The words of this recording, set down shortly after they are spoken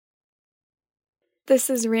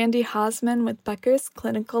This is Randy Hausman with Becker's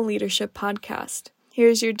Clinical Leadership Podcast.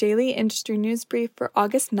 Here's your daily industry news brief for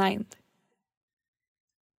August 9th.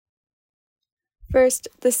 First,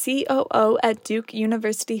 the COO at Duke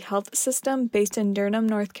University Health System, based in Durham,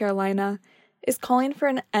 North Carolina, is calling for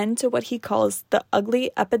an end to what he calls the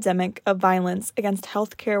ugly epidemic of violence against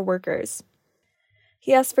healthcare workers.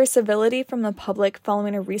 He asked for civility from the public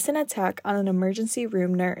following a recent attack on an emergency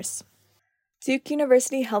room nurse. Duke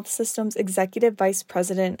University Health System's Executive Vice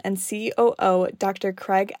President and COO, Dr.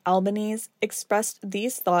 Craig Albanese, expressed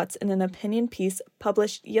these thoughts in an opinion piece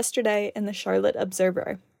published yesterday in the Charlotte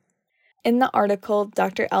Observer. In the article,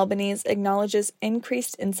 Dr. Albanese acknowledges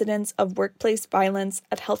increased incidents of workplace violence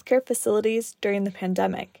at healthcare facilities during the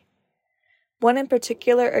pandemic. One in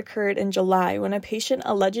particular occurred in July when a patient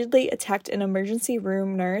allegedly attacked an emergency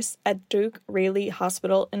room nurse at Duke Raleigh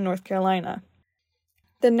Hospital in North Carolina.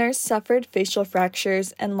 The nurse suffered facial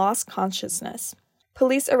fractures and lost consciousness.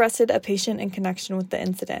 Police arrested a patient in connection with the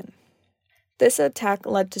incident. This attack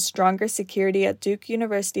led to stronger security at Duke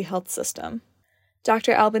University Health System.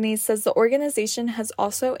 Dr. Albanese says the organization has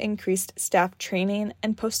also increased staff training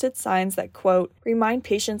and posted signs that, quote, remind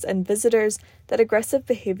patients and visitors that aggressive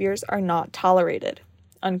behaviors are not tolerated,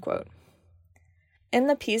 unquote. In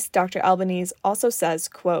the piece, Dr. Albanese also says,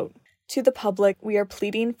 quote, to the public, we are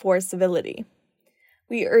pleading for civility.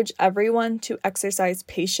 We urge everyone to exercise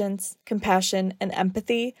patience, compassion, and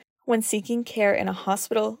empathy when seeking care in a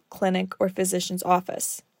hospital, clinic, or physician's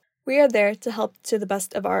office. We are there to help to the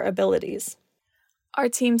best of our abilities. Our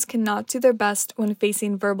teams cannot do their best when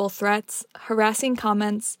facing verbal threats, harassing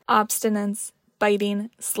comments, obstinance, biting,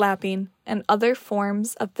 slapping, and other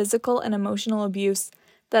forms of physical and emotional abuse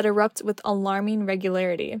that erupt with alarming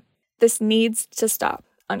regularity. This needs to stop,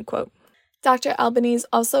 unquote. Dr. Albanese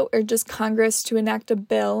also urges Congress to enact a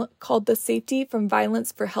bill called the Safety from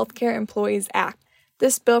Violence for Healthcare Employees Act.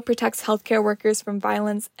 This bill protects healthcare workers from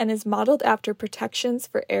violence and is modeled after protections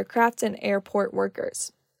for aircraft and airport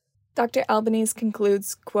workers. Dr. Albanese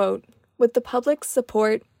concludes, quote, with the public's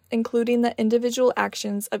support, including the individual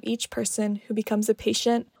actions of each person who becomes a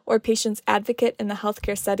patient or patient's advocate in the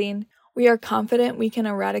healthcare setting, we are confident we can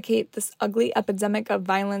eradicate this ugly epidemic of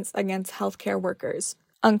violence against healthcare workers,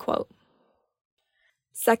 unquote.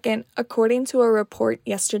 Second, according to a report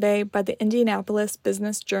yesterday by the Indianapolis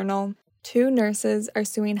Business Journal, 2 nurses are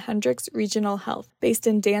suing Hendrix Regional Health, based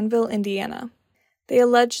in Danville, Indiana. They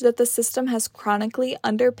allege that the system has chronically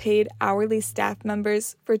underpaid hourly staff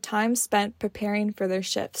members for time spent preparing for their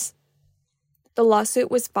shifts. The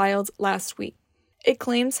lawsuit was filed last week. It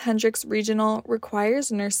claims Hendrix Regional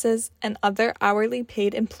requires nurses and other hourly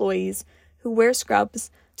paid employees who wear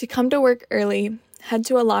scrubs to come to work early, head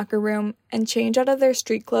to a locker room, and change out of their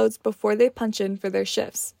street clothes before they punch in for their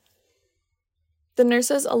shifts. The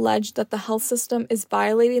nurses allege that the health system is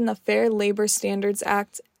violating the Fair Labor Standards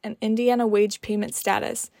Act and Indiana wage payment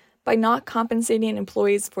status by not compensating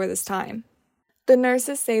employees for this time. The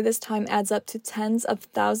nurses say this time adds up to tens of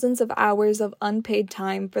thousands of hours of unpaid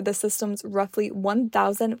time for the system's roughly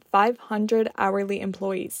 1,500 hourly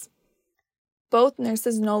employees. Both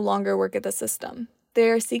nurses no longer work at the system. They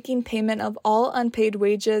are seeking payment of all unpaid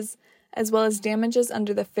wages, as well as damages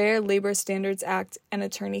under the Fair Labor Standards Act and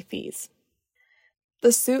attorney fees.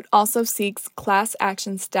 The suit also seeks class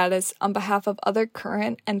action status on behalf of other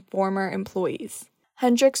current and former employees.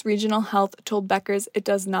 Hendrix Regional Health told Becker's it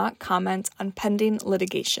does not comment on pending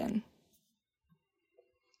litigation.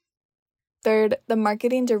 Third, the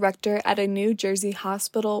marketing director at a New Jersey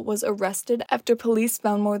hospital was arrested after police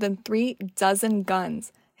found more than 36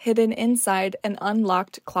 guns hidden inside an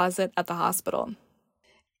unlocked closet at the hospital.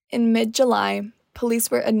 In mid-July, police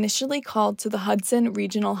were initially called to the Hudson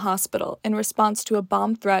Regional Hospital in response to a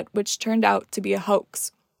bomb threat which turned out to be a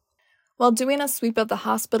hoax. While doing a sweep of the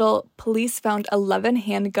hospital, police found 11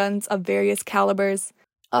 handguns of various calibers,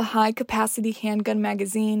 a high-capacity handgun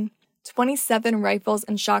magazine, 27 rifles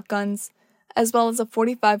and shotguns, as well as a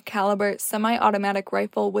 .45 caliber semi-automatic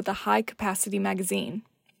rifle with a high-capacity magazine.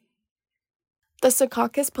 The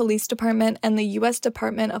Secaucus Police Department and the U.S.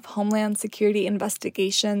 Department of Homeland Security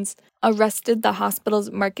investigations arrested the hospital's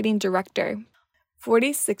marketing director,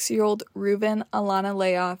 46-year-old Reuven Alana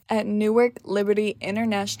Layoff, at Newark Liberty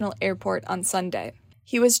International Airport on Sunday.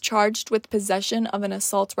 He was charged with possession of an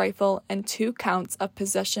assault rifle and 2 counts of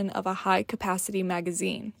possession of a high-capacity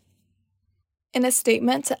magazine. In a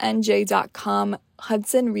statement to NJ.com,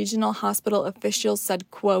 Hudson Regional Hospital officials said,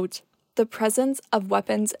 quote, the presence of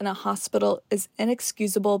weapons in a hospital is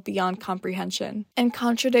inexcusable beyond comprehension and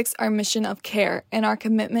contradicts our mission of care and our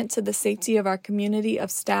commitment to the safety of our community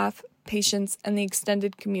of staff, patients, and the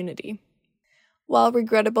extended community. While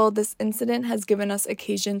regrettable, this incident has given us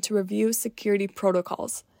occasion to review security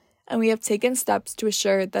protocols, and we have taken steps to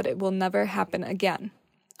assure that it will never happen again."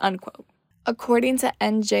 Unquote. According to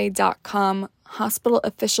NJ.com, hospital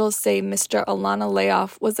officials say Mr. Alana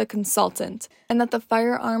Layoff was a consultant and that the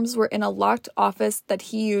firearms were in a locked office that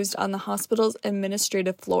he used on the hospital's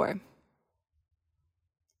administrative floor.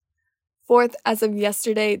 Fourth, as of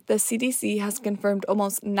yesterday, the CDC has confirmed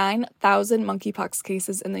almost 9,000 monkeypox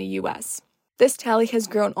cases in the U.S. This tally has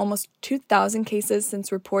grown almost 2,000 cases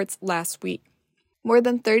since reports last week. More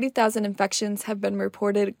than 30,000 infections have been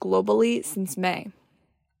reported globally since May.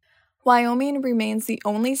 Wyoming remains the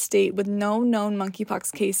only state with no known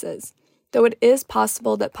monkeypox cases, though it is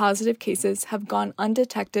possible that positive cases have gone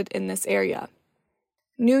undetected in this area.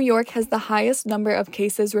 New York has the highest number of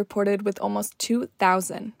cases reported with almost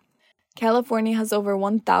 2,000. California has over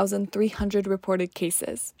 1,300 reported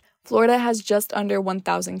cases. Florida has just under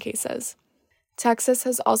 1,000 cases. Texas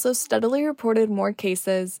has also steadily reported more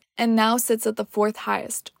cases and now sits at the fourth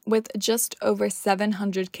highest, with just over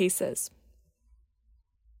 700 cases.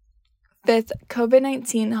 Fifth,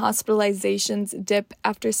 COVID-19 hospitalizations dip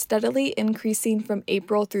after steadily increasing from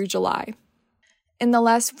April through July. In the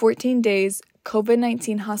last 14 days,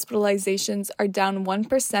 COVID-19 hospitalizations are down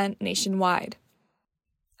 1% nationwide.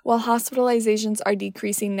 While hospitalizations are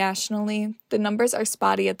decreasing nationally, the numbers are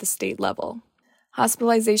spotty at the state level.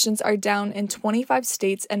 Hospitalizations are down in 25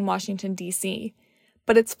 states and Washington, D.C.,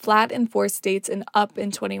 but it's flat in 4 states and up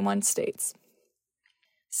in 21 states.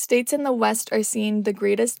 States in the West are seeing the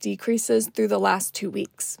greatest decreases through the last 2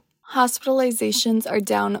 weeks. Hospitalizations are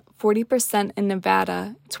down 40% in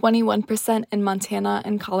Nevada, 21% in Montana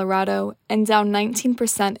and Colorado, and down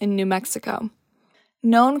 19% in New Mexico.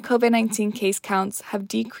 Known COVID-19 case counts have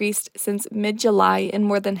decreased since mid-July in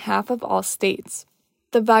more than half of all states.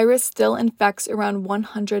 The virus still infects around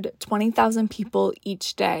 120,000 people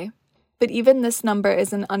each day, but even this number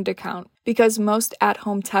is an undercount because most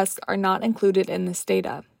at-home tests are not included in this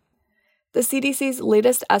data. The CDC's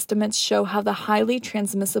latest estimates show how the highly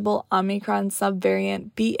transmissible Omicron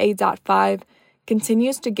subvariant BA.5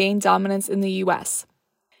 continues to gain dominance in the U.S.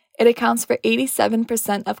 It accounts for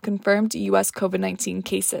 87% of confirmed U.S. COVID-19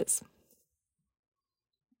 cases.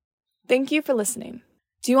 Thank you for listening.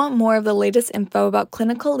 Do you want more of the latest info about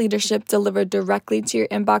clinical leadership delivered directly to your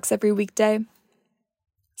inbox every weekday?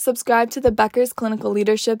 Subscribe to the Becker's Clinical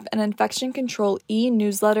Leadership and Infection Control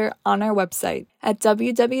e-newsletter on our website at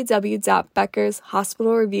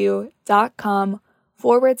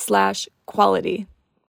www.beckershospitalreview.com/quality.